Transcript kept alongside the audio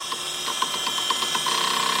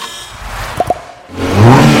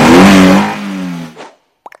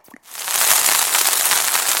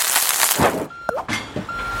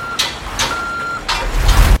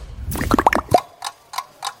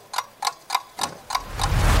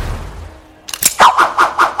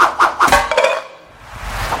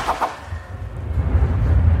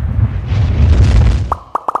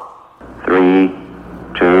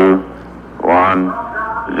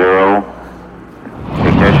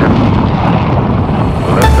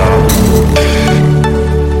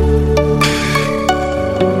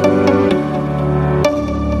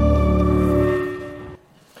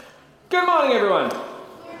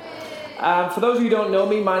For those of you who don't know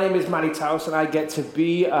me, my name is Matty Taus, and I get to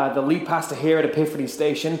be the lead pastor here at Epiphany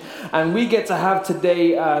Station. And we get to have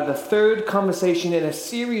today the third conversation in a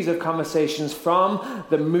series of conversations from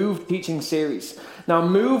the Move teaching series. Now,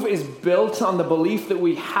 Move is built on the belief that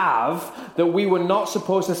we have that we were not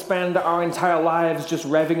supposed to spend our entire lives just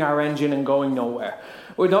revving our engine and going nowhere.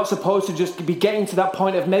 We're not supposed to just be getting to that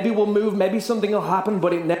point of maybe we'll move, maybe something will happen,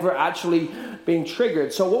 but it never actually being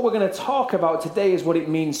triggered. So what we're going to talk about today is what it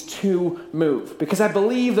means to move. Because I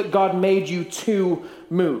believe that God made you to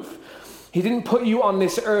move. He didn't put you on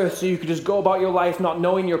this earth so you could just go about your life not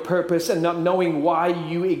knowing your purpose and not knowing why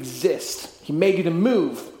you exist. He made you to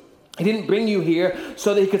move. He didn't bring you here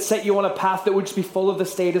so that he could set you on a path that would just be full of the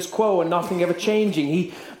status quo and nothing ever changing.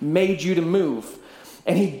 He made you to move.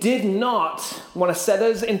 And he did not want to set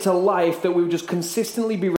us into life that we would just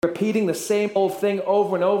consistently be repeating the same old thing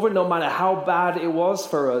over and over, no matter how bad it was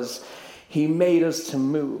for us. He made us to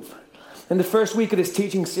move. In the first week of this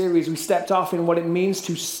teaching series, we stepped off in what it means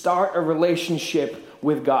to start a relationship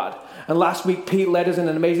with God. And last week, Pete led us in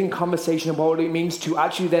an amazing conversation about what it means to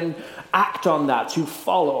actually then act on that, to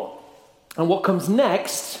follow. And what comes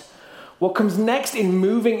next in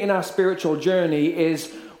moving in our spiritual journey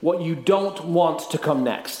is what you don't want to come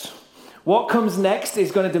next. What comes next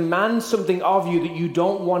is going to demand something of you that you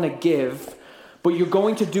don't want to give, but you're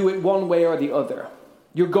going to do it one way or the other.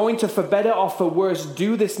 You're going to, for better or for worse,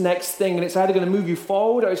 do this next thing, and it's either going to move you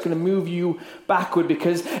forward or it's going to move you backward,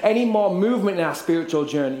 because any more movement in our spiritual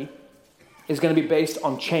journey is going to be based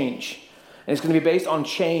on change. And it's going to be based on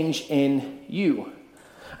change in you.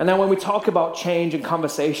 And now when we talk about change and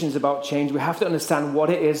conversations about change, we have to understand what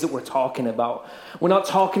it is that we're talking about. We're not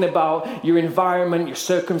talking about your environment, your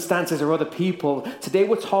circumstances, or other people. Today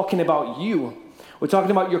we're talking about you. We're talking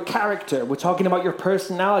about your character. We're talking about your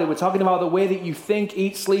personality. We're talking about the way that you think,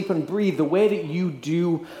 eat, sleep, and breathe, the way that you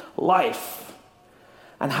do life,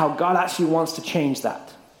 and how God actually wants to change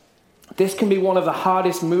that. This can be one of the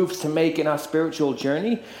hardest moves to make in our spiritual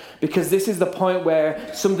journey, because this is the point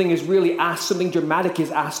where something is really asked, something dramatic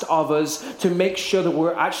is asked of us to make sure that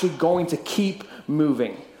we're actually going to keep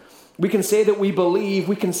moving. We can say that we believe,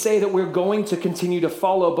 we can say that we're going to continue to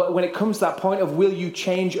follow, but when it comes to that point of will you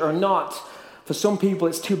change or not, for some people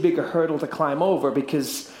it's too big a hurdle to climb over,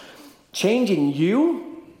 because changing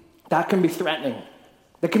you, that can be threatening.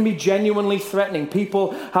 That can be genuinely threatening.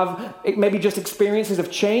 People have maybe just experiences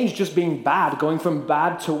of change just being bad, going from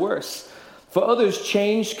bad to worse. For others,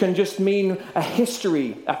 change can just mean a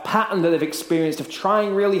history, a pattern that they've experienced of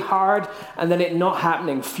trying really hard and then it not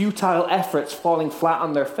happening, futile efforts falling flat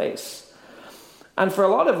on their face. And for a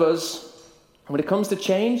lot of us, when it comes to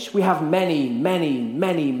change, we have many, many,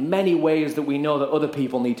 many, many ways that we know that other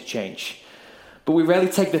people need to change. But we rarely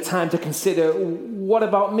take the time to consider, what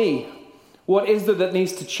about me? What is there that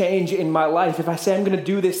needs to change in my life if I say I'm going to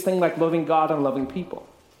do this thing like loving God and loving people?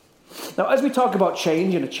 Now, as we talk about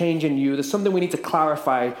change and a change in you, there's something we need to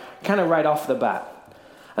clarify kind of right off the bat.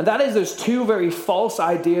 And that is there's two very false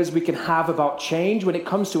ideas we can have about change when it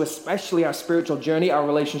comes to especially our spiritual journey, our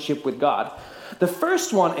relationship with God. The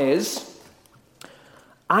first one is,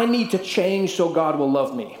 I need to change so God will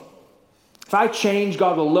love me. If I change,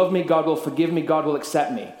 God will love me, God will forgive me, God will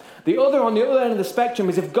accept me. The other, on the other end of the spectrum,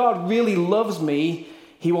 is if God really loves me,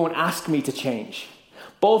 he won't ask me to change.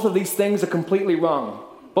 Both of these things are completely wrong.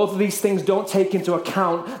 Both of these things don't take into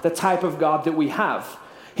account the type of God that we have.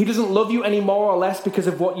 He doesn't love you any more or less because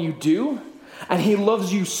of what you do, and he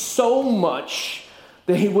loves you so much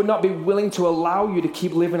that he would not be willing to allow you to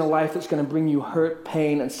keep living a life that's going to bring you hurt,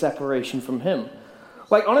 pain, and separation from him.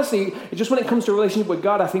 Like, honestly, just when it comes to a relationship with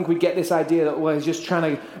God, I think we get this idea that, well, he's just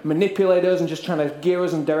trying to manipulate us and just trying to gear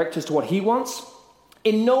us and direct us to what he wants.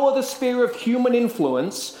 In no other sphere of human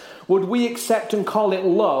influence would we accept and call it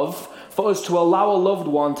love for us to allow a loved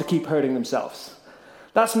one to keep hurting themselves.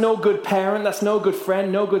 That's no good parent, that's no good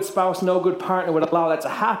friend, no good spouse, no good partner would allow that to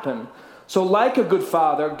happen. So like a good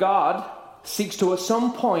father, God seeks to at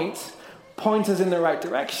some point point us in the right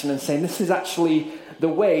direction and saying, this is actually the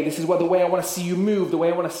way, this is the way I want to see you move, the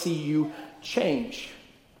way I want to see you change.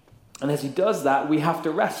 And as he does that, we have to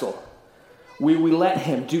wrestle. Will we let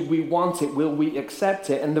him? Do we want it? Will we accept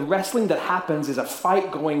it? And the wrestling that happens is a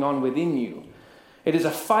fight going on within you. It is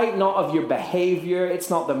a fight not of your behavior. It's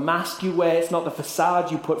not the mask you wear. It's not the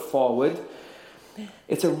facade you put forward.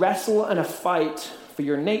 It's a wrestle and a fight for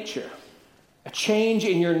your nature. A change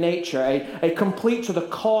in your nature. A complete to the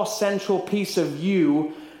core central piece of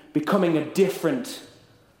you becoming a different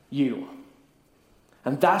you.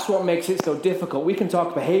 And that's what makes it so difficult. We can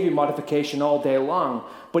talk behavior modification all day long,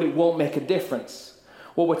 but it won't make a difference.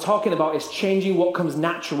 What we're talking about is changing what comes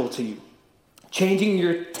natural to you. changing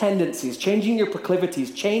your tendencies, changing your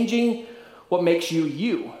proclivities, changing what makes you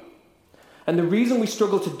you. And the reason we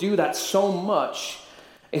struggle to do that so much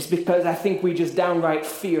is because I think we just downright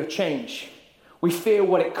fear change. We fear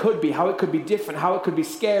what it could be, how it could be different, how it could be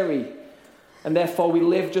scary. And therefore we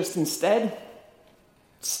live just instead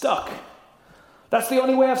stuck. That's the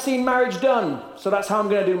only way I've seen marriage done, so that's how I'm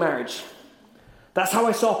going to do marriage. That's how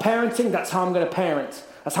I saw parenting, that's how I'm going to parent.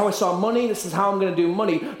 That's how I saw money, this is how I'm going to do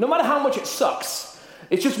money. No matter how much it sucks,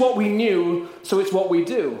 it's just what we knew, so it's what we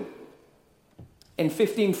do. In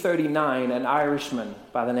 1539, an Irishman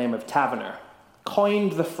by the name of Taverner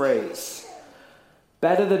coined the phrase,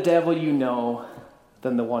 better the devil you know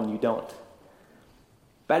than the one you don't.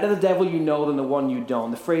 Better the devil you know than the one you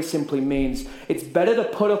don't. The phrase simply means it's better to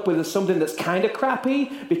put up with something that's kind of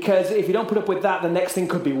crappy, because if you don't put up with that, the next thing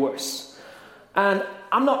could be worse. And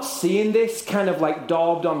I'm not seeing this kind of like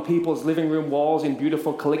daubed on people's living room walls in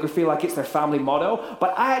beautiful calligraphy like it's their family motto,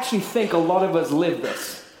 but I actually think a lot of us live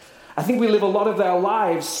this. I think we live a lot of our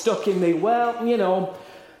lives stuck in the,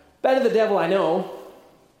 better the devil I know.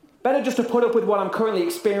 Better just to put up with what I'm currently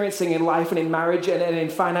experiencing in life and in marriage and in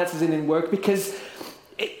finances and in work, because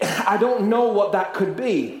I don't know what that could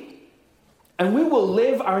be. And we will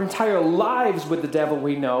live our entire lives with the devil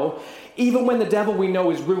we know, even when the devil we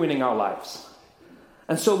know is ruining our lives.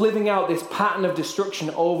 And so living out this pattern of destruction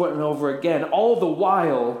over and over again, all the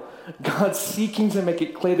while, God's seeking to make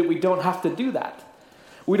it clear that we don't have to do that.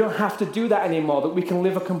 We don't have to do that anymore, that we can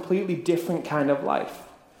live a completely different kind of life.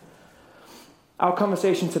 Our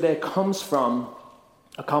conversation today comes from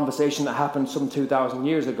a conversation that happened some 2,000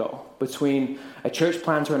 years ago between a church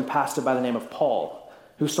planter and pastor by the name of Paul,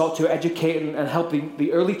 who sought to educate and help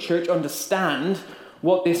the early church understand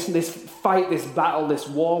what this fight, this battle, this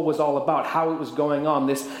war was all about, how it was going on,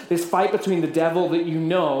 this fight between the devil that you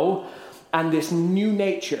know and this new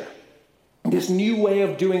nature, this new way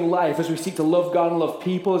of doing life as we seek to love God and love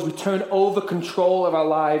people, as we turn over control of our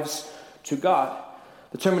lives to God.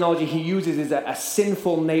 The terminology he uses is a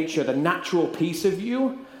sinful nature, the natural piece of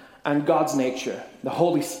you, and God's nature, the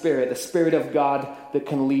Holy Spirit, the Spirit of God that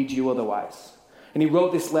can lead you otherwise. And he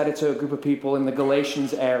wrote this letter to a group of people in the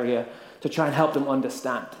Galatians area to try and help them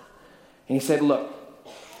understand. And he said, look,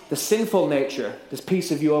 the sinful nature, this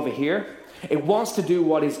piece of you over here, it wants to do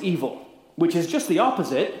what is evil, which is just the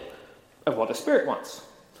opposite of what the Spirit wants.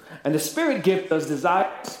 And the Spirit gives us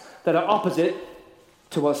desires that are opposite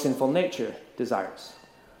to what sinful nature desires.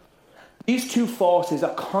 These two forces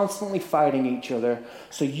are constantly fighting each other,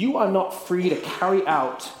 so you are not free to carry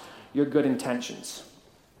out your good intentions.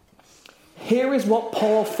 Here is what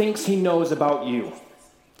Paul thinks he knows about you.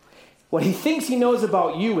 What he thinks he knows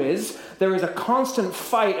about you is there is a constant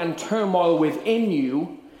fight and turmoil within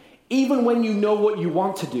you, even when you know what you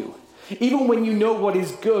want to do. Even when you know what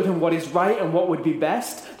is good and what is right and what would be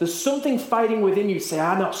best, there's something fighting within you. Say,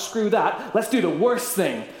 no, screw that. Let's do the worst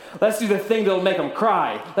thing. Let's do the thing that'll make them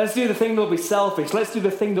cry. Let's do the thing that'll be selfish. Let's do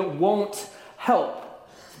the thing that won't help.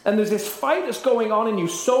 And there's this fight that's going on in you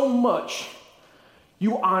so much,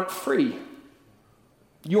 you aren't free.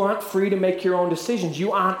 You aren't free to make your own decisions.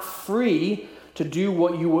 You aren't free to do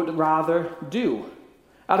what you would rather do.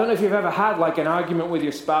 I don't know if you've ever had like an argument with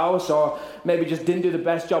your spouse, or maybe just didn't do the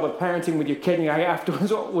best job of parenting with your kid and you're like,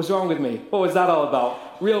 afterwards, what's wrong with me? What was that all about?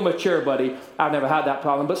 Real mature, buddy. I've never had that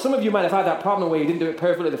problem. But some of you might have had that problem where you didn't do it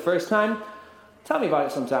perfectly the first time. Tell me about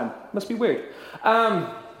it sometime. Must be weird.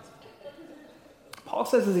 Paul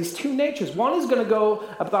says there's these two natures. One is going to go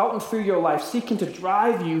about and through your life seeking to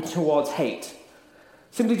drive you towards hate,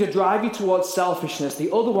 simply to drive you towards selfishness. The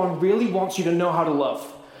other one really wants you to know how to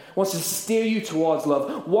love, wants to steer you towards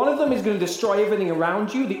love. One of them is going to destroy everything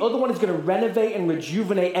around you. The other one is going to renovate and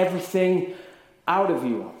rejuvenate everything out of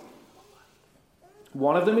you.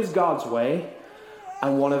 One of them is God's way,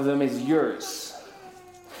 and one of them is yours.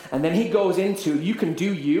 And then he goes into, you can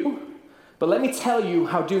do you, but let me tell you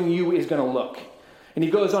how doing you is going to look. And he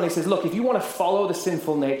goes on, he says, look, if you want to follow the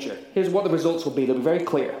sinful nature, here's what the results will be. They'll be very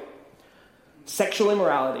clear. Sexual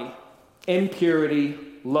immorality, impurity,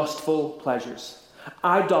 lustful pleasures,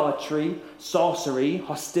 idolatry, sorcery,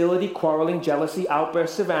 hostility, quarreling, jealousy,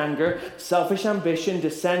 outbursts of anger, selfish ambition,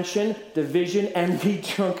 dissension, division, envy,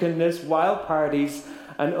 drunkenness, wild parties,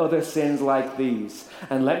 and other sins like these.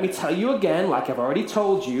 And let me tell you again, like I've already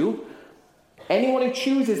told you, anyone who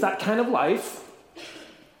chooses that kind of life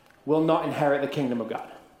will not inherit the kingdom of God.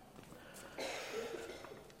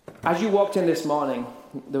 As you walked in this morning,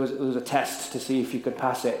 there was a test to see if you could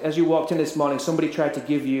pass it. As you walked in this morning, somebody tried to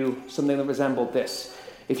give you something that resembled this.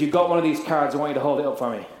 If you got one of these cards, I want you to hold it up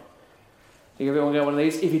for me. Everyone get one of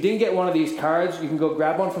these? If you didn't get one of these cards, you can go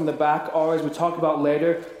grab one from the back, or as we talk about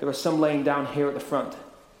later, there are some laying down here at the front.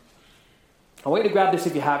 I want you to grab this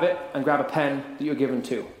if you have it, and grab a pen that you're given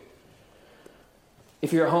to.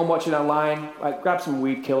 If you're at home watching online, grab some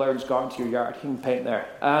weed killer and just go out into your yard. You can paint there.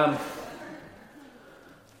 Yeah,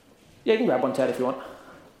 you can grab one, Ted, if you want.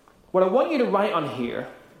 What I want you to write on here,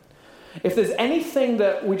 if there's anything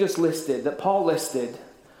that we just listed, that Paul listed,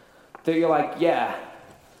 that you're like, yeah,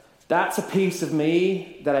 that's a piece of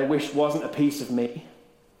me that I wish wasn't a piece of me,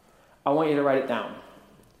 I want you to write it down.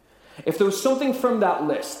 If there was something from that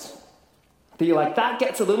list that you're like, that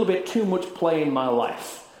gets a little bit too much play in my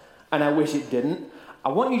life, and I wish it didn't, I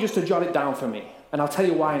want you just to jot it down for me, and I'll tell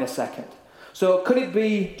you why in a second. So could it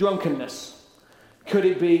be drunkenness? Could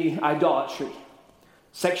it be idolatry?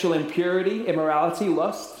 Sexual impurity, immorality,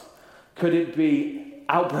 lust? Could it be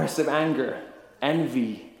outbursts of anger,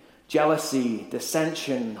 envy, jealousy,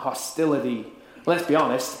 dissension, hostility? Let's be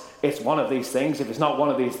honest, it's one of these things. If it's not one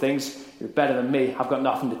of these things, you're better than me. I've got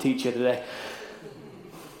nothing to teach you today.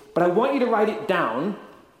 But I want you to write it down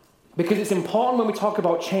because it's important when we talk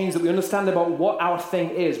about change that we understand about what our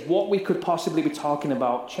thing is, what we could possibly be talking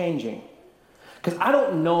about changing. Because I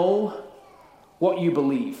don't know what you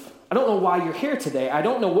believe. I don't know why you're here today. I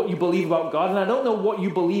don't know what you believe about God, and I don't know what you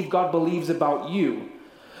believe God believes about you.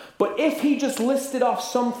 But if he just listed off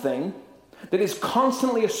something that is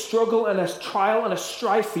constantly a struggle and a trial and a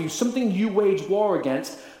strife for you, something you wage war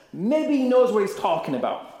against, maybe he knows what he's talking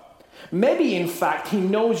about. Maybe, in fact, he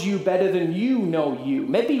knows you better than you know you.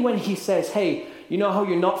 Maybe when he says, hey, you know how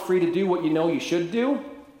you're not free to do what you know you should do?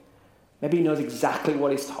 Maybe he knows exactly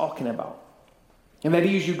what he's talking about. And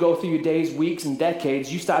maybe as you go through your days, weeks, and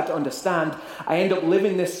decades, you start to understand, I end up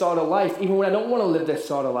living this sort of life, even when I don't want to live this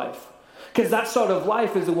sort of life. Because that sort of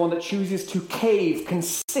life is the one that chooses to cave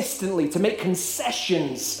consistently, to make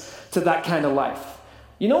concessions to that kind of life.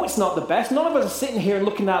 You know it's not the best. None of us are sitting here and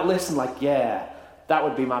looking at that list and like, yeah, that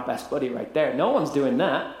would be my best buddy right there. No one's doing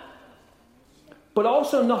that. But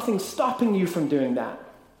also nothing's stopping you from doing that.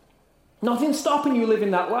 Nothing's stopping you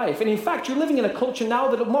living that life. And in fact, you're living in a culture now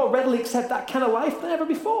that will more readily accept that kind of life than ever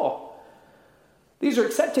before. These are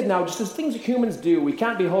accepted now just as things that humans do. We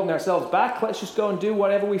can't be holding ourselves back. Let's just go and do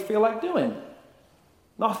whatever we feel like doing.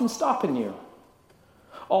 Nothing's stopping you.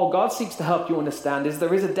 All God seeks to help you understand is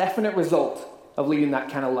there is a definite result of leading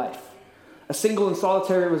that kind of life. A single and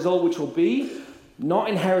solitary result which will be not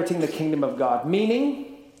inheriting the kingdom of God.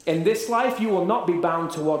 Meaning, in this life, you will not be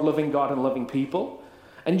bound toward loving God and loving people.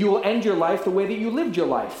 And you will end your life the way that you lived your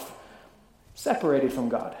life, separated from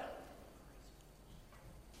God.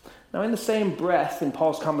 Now, in the same breath, in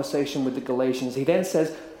Paul's conversation with the Galatians, he then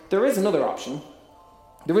says, there is another option.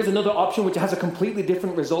 There is another option which has a completely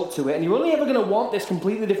different result to it. And you're only ever going to want this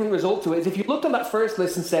completely different result to it is if you looked on that first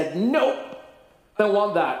list and said, nope, I don't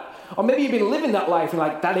want that. Or maybe you've been living that life and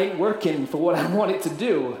like, that ain't working for what I want it to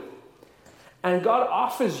do. And God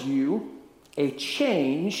offers you a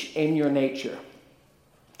change in your nature.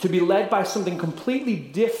 To be led by something completely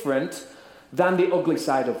different than the ugly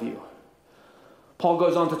side of you. Paul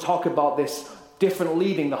goes on to talk about this different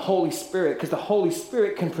leading, the Holy Spirit, because the Holy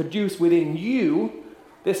Spirit can produce within you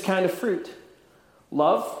this kind of fruit.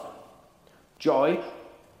 Love, joy,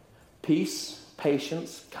 peace,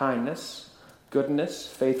 patience, kindness, goodness,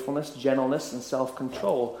 faithfulness, gentleness, and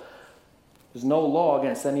self-control. There's no law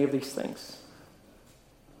against any of these things.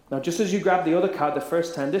 Now, just as you grabbed the other card the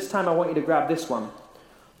first time, this time I want you to grab this one,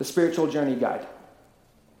 the Spiritual Journey Guide.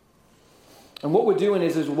 And what we're doing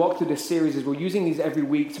is as we walk through this series, is we're using these every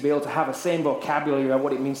week to be able to have a same vocabulary about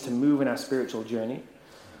what it means to move in our spiritual journey.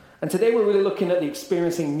 And today we're really looking at the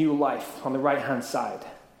experiencing new life on the right-hand side.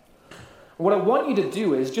 And what I want you to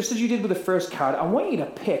do is, just as you did with the first card, I want you to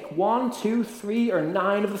pick 1, 2, 3, or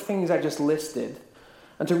 9 of the things I just listed,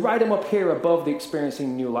 and to write them up here above the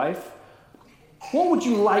experiencing new life. What would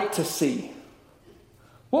you like to see?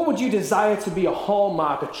 What would you desire to be a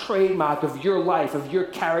hallmark, a trademark of your life, of your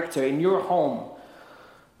character, in your home?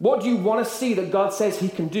 What do you want to see that God says he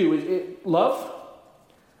can do? Is it love?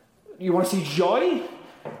 You want to see joy?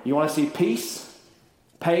 You want to see peace,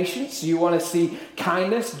 patience? You want to see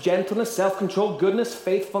kindness, gentleness, self-control, goodness,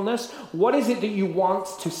 faithfulness? What is it that you want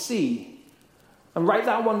to see? And write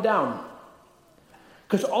that one down.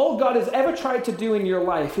 Because all God has ever tried to do in your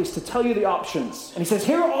life is to tell you the options. And he says,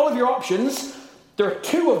 here are all of your options. There are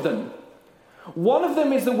 2 of them. One of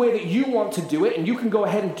them is the way that you want to do it, and you can go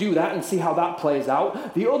ahead and do that and see how that plays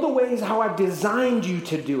out. The other way is how I've designed you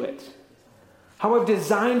to do it. How I've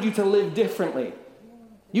designed you to live differently.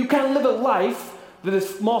 You can live a life that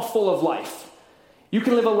is more full of life. You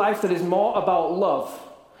can live a life that is more about love.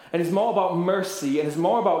 And it's more about mercy, and it's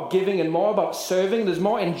more about giving, and more about serving. There's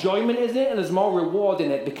more enjoyment in it, and there's more reward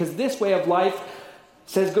in it, because this way of life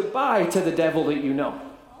says goodbye to the devil that you know.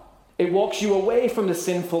 It walks you away from the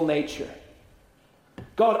sinful nature.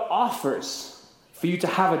 God offers for you to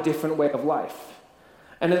have a different way of life.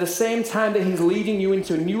 And at the same time that he's leading you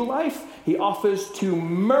into a new life, he offers to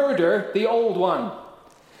murder the old one.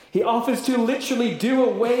 He offers to literally do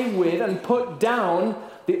away with and put down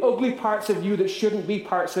the ugly parts of you that shouldn't be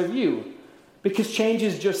parts of you. Because change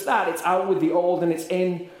is just that. It's out with the old and it's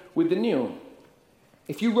in with the new.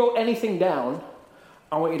 If you wrote anything down,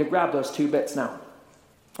 I want you to grab those 2 bits now.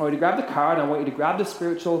 I want you to grab the card, I want you to grab the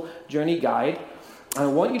spiritual journey guide, and I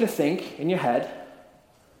want you to think in your head,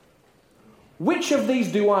 which of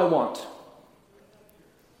these do I want?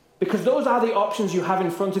 Because those are the options you have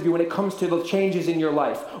in front of you when it comes to the changes in your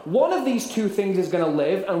life. One of these 2 things is going to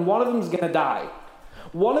live, and one of them is going to die.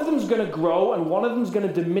 One of them is going to grow, and one of them is going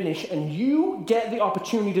to diminish, and you get the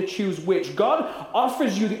opportunity to choose which. God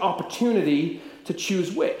offers you the opportunity to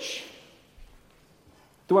choose which.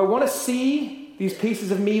 Do I want to see these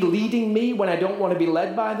pieces of me leading me when I don't want to be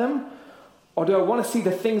led by them? Or do I want to see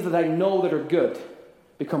the things that I know that are good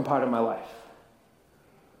become part of my life?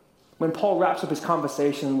 When Paul wraps up his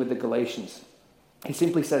conversation with the Galatians, he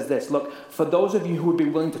simply says this: look, for those of you who would be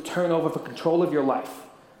willing to turn over for control of your life,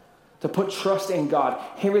 to put trust in God,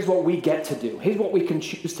 here is what we get to do. Here's what we can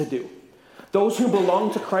choose to do. Those who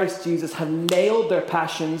belong to Christ Jesus have nailed their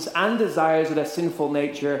passions and desires of their sinful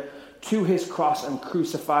nature to his cross and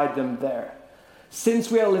crucified them there. Since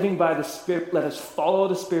we are living by the Spirit, let us follow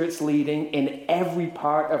the Spirit's leading in every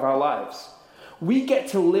part of our lives. We get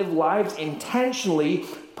to live lives intentionally,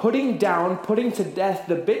 putting to death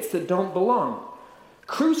the bits that don't belong,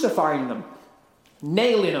 crucifying them,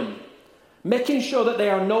 nailing them, making sure that they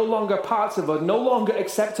are no longer parts of us, no longer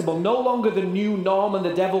acceptable, no longer the new norm and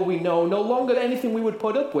the devil we know, no longer anything we would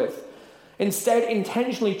put up with. Instead,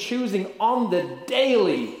 intentionally choosing on the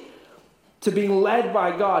daily to being led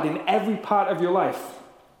by God in every part of your life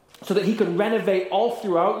so that he can renovate all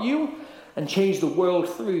throughout you and change the world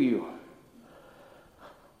through you.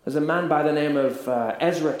 There's a man by the name of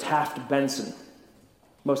Ezra Taft Benson.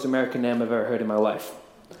 Most American name I've ever heard in my life.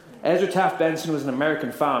 Ezra Taft Benson was an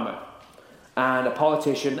American farmer and a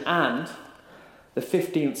politician and the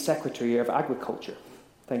 15th Secretary of Agriculture.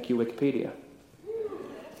 Thank you, Wikipedia.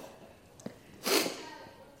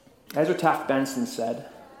 Ezra Taft Benson said,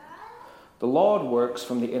 "The Lord works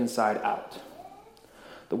from the inside out.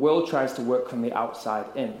 The world tries to work from the outside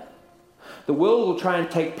in. The world will try and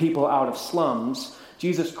take people out of slums.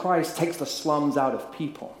 Jesus Christ takes the slums out of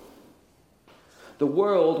people. The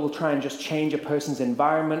world will try and just change a person's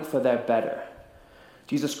environment for their better.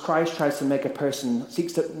 Jesus Christ tries to make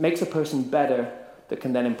makes a person better that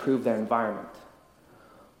can then improve their environment.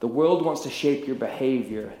 The world wants to shape your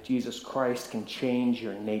behavior. Jesus Christ can change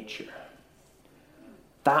your nature."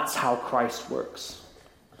 That's how Christ works.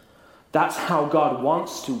 That's how God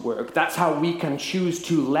wants to work. That's how we can choose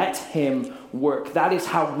to let him work. That is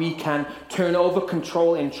how we can turn over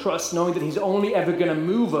control and trust, knowing that he's only ever going to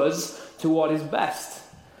move us to what is best.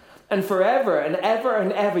 And forever and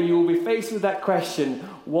ever you will be faced with that question: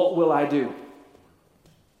 what will I do?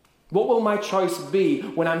 What will my choice be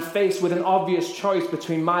when I'm faced with an obvious choice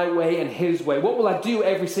between my way and his way? What will I do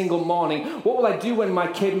every single morning? What will I do when my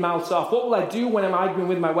kid mouths off? What will I do when I'm arguing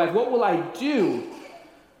with my wife? What will I do?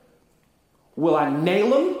 Will I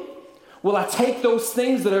nail them? Will I take those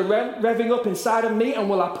things that are revving up inside of me and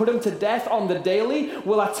will I put them to death on the daily?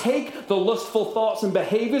 Will I take the lustful thoughts and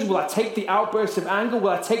behaviors? Will I take the outbursts of anger? Will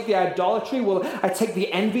I take the idolatry? Will I take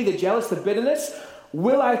the envy, the jealous, the bitterness?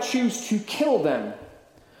 Will I choose to kill them?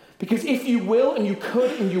 Because if you will and you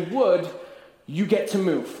could and you would, you get to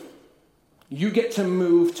move. You get to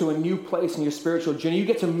move to a new place in your spiritual journey. You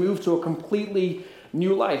get to move to a completely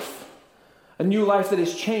new life. A new life that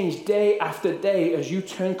is changed day after day as you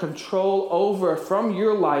turn control over from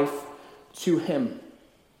your life to him.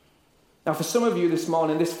 Now, for some of you this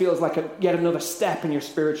morning, this feels like yet another step in your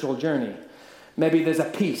spiritual journey. Maybe there's a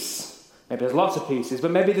piece. Maybe there's lots of pieces,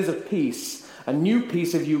 but maybe there's a piece. A new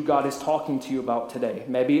piece of you God is talking to you about today.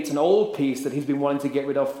 Maybe it's an old piece that he's been wanting to get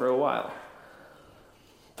rid of for a while.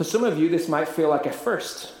 For some of you, this might feel like a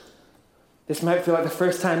first. This might feel like the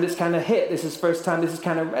first time this kind of hit. This is the first time this has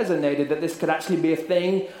kind of resonated, that this could actually be a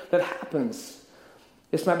thing that happens.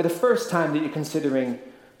 This might be the first time that you're considering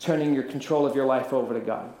turning your control of your life over to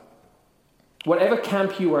God. Whatever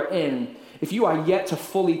camp you are in, if you are yet to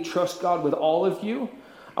fully trust God with all of you,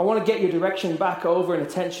 I want to get your direction back over and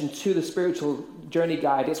attention to the spiritual journey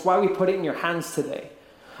guide. It's why we put it in your hands today.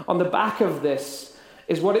 On the back of this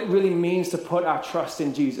is what it really means to put our trust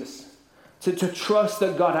in Jesus. To trust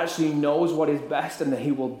that God actually knows what is best and that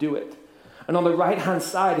he will do it. And on the right-hand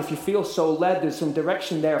side, if you feel so led, there's some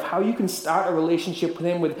direction there of how you can start a relationship with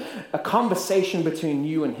him, with a conversation between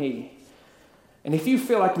you and he. And if you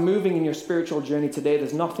feel like moving in your spiritual journey today,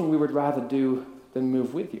 there's nothing we would rather do than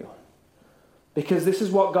move with you. Because this is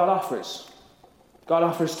what God offers. God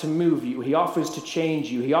offers to move you. He offers to change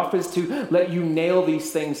you. He offers to let you nail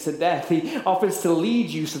these things to death. He offers to lead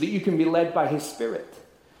you so that you can be led by his Spirit.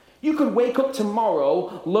 You could wake up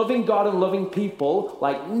tomorrow loving God and loving people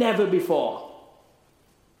like never before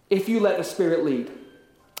if you let the Spirit lead.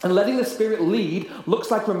 And letting the Spirit lead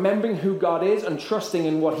looks like remembering who God is and trusting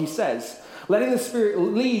in what he says. Letting the Spirit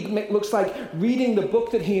lead looks like reading the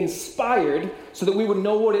book that he inspired so that we would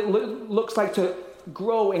know what it looks like to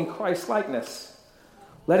grow in Christ-likeness.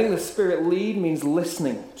 Letting the Spirit lead means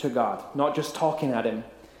listening to God, not just talking at him.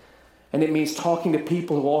 And it means talking to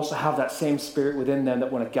people who also have that same Spirit within them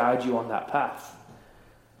that want to guide you on that path.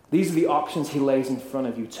 These are the options he lays in front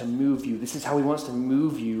of you to move you. This is how he wants to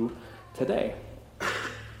move you today.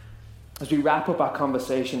 As we wrap up our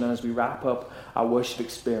conversation and as we wrap up our worship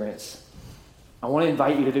experience, I want to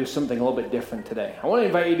invite you to do something a little bit different today. I want to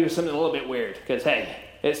invite you to do something a little bit weird because, hey,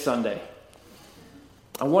 it's Sunday.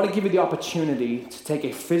 I want to give you the opportunity to take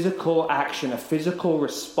a physical action, a physical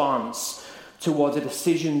response towards a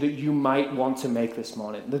decision that you might want to make this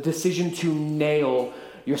morning. The decision to nail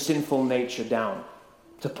your sinful nature down,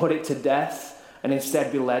 to put it to death and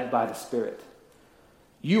instead be led by the Spirit.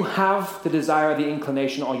 You have the desire, the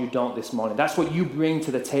inclination, or you don't this morning. That's what you bring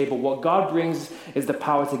to the table. What God brings is the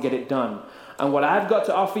power to get it done. And what I've got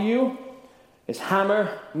to offer you is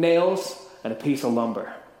hammer, nails, and a piece of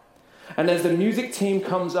lumber. And as the music team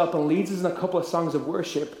comes up and leads us in a couple of songs of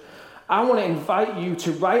worship, I want to invite you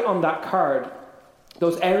to write on that card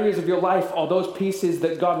those areas of your life or those pieces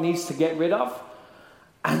that God needs to get rid of,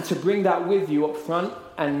 and to bring that with you up front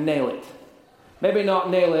and nail it. Maybe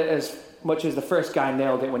not nail it as much as the first guy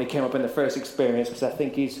nailed it when he came up in the first experience, because I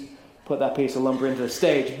think he's put that piece of lumber into the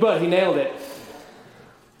stage, but he nailed it.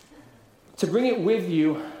 To bring it with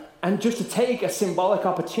you and just to take a symbolic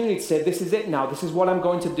opportunity to say, this is it now, this is what I'm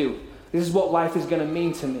going to do. This is what life is going to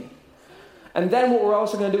mean to me. And then what we're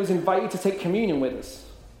also going to do is invite you to take communion with us.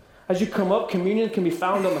 As you come up, communion can be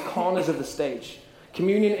found on the corners of the stage.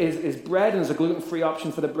 Communion is bread, and there's a gluten-free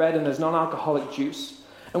option for the bread, and there's non-alcoholic juice.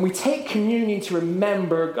 And we take communion to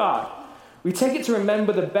remember God. We take it to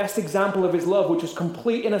remember the best example of his love, which was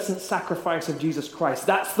complete innocent sacrifice of Jesus Christ.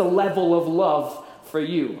 That's the level of love for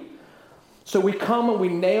you. So we come and we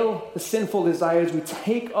nail the sinful desires. We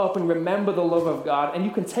take up and remember the love of God. And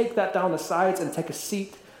you can take that down the sides and take a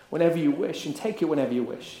seat whenever you wish, and take it whenever you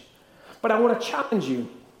wish. But I want to challenge you.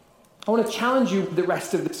 I want to challenge you the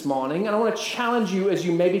rest of this morning, and I want to challenge you as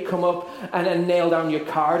you maybe come up and nail down your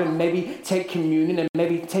card and maybe take communion and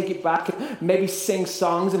maybe take it back and maybe sing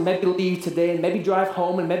songs and maybe leave today and maybe drive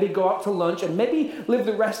home and maybe go out to lunch and maybe live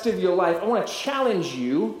the rest of your life. I want to challenge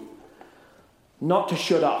you not to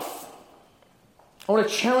shut off. I want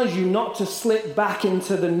to challenge you not to slip back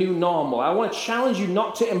into the new normal. I want to challenge you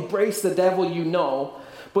not to embrace the devil you know,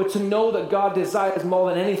 but to know that God desires more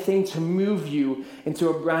than anything to move you into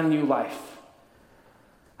a brand new life.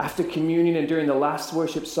 After communion and during the last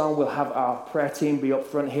worship song, we'll have our prayer team be up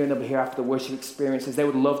front here, and they'll be here after the worship experiences. They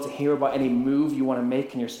would love to hear about any move you want to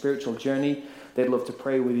make in your spiritual journey. They'd love to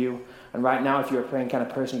pray with you. And right now, if you're a praying kind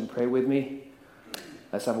of person, you can pray with me.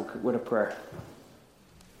 Let's have a word of prayer.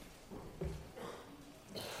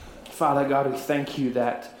 Father God, we thank you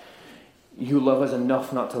that you love us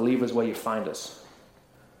enough not to leave us where you find us.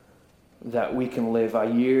 That we can live our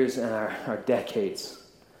years and our decades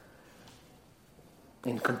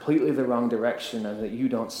in completely the wrong direction, and that you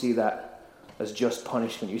don't see that as just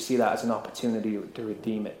punishment. You see that as an opportunity to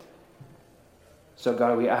redeem it. So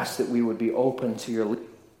God, we ask that we would be open to your lead,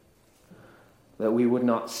 that we would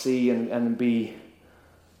not see and be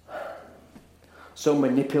so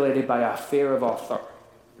manipulated by our fear of authority,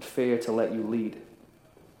 fear to let you lead.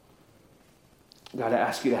 God, I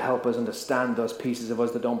ask you to help us understand those pieces of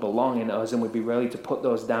us that don't belong in us, and we'd be ready to put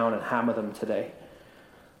those down and hammer them today.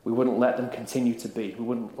 We wouldn't let them continue to be. We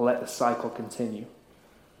wouldn't let the cycle continue.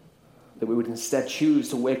 That we would instead choose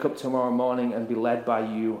to wake up tomorrow morning and be led by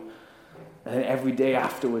you, and then every day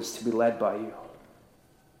afterwards to be led by you.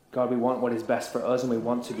 God, we want what is best for us, and we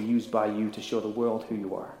want to be used by you to show the world who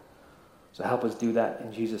you are. So help us do that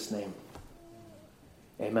in Jesus' name.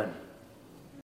 Amen.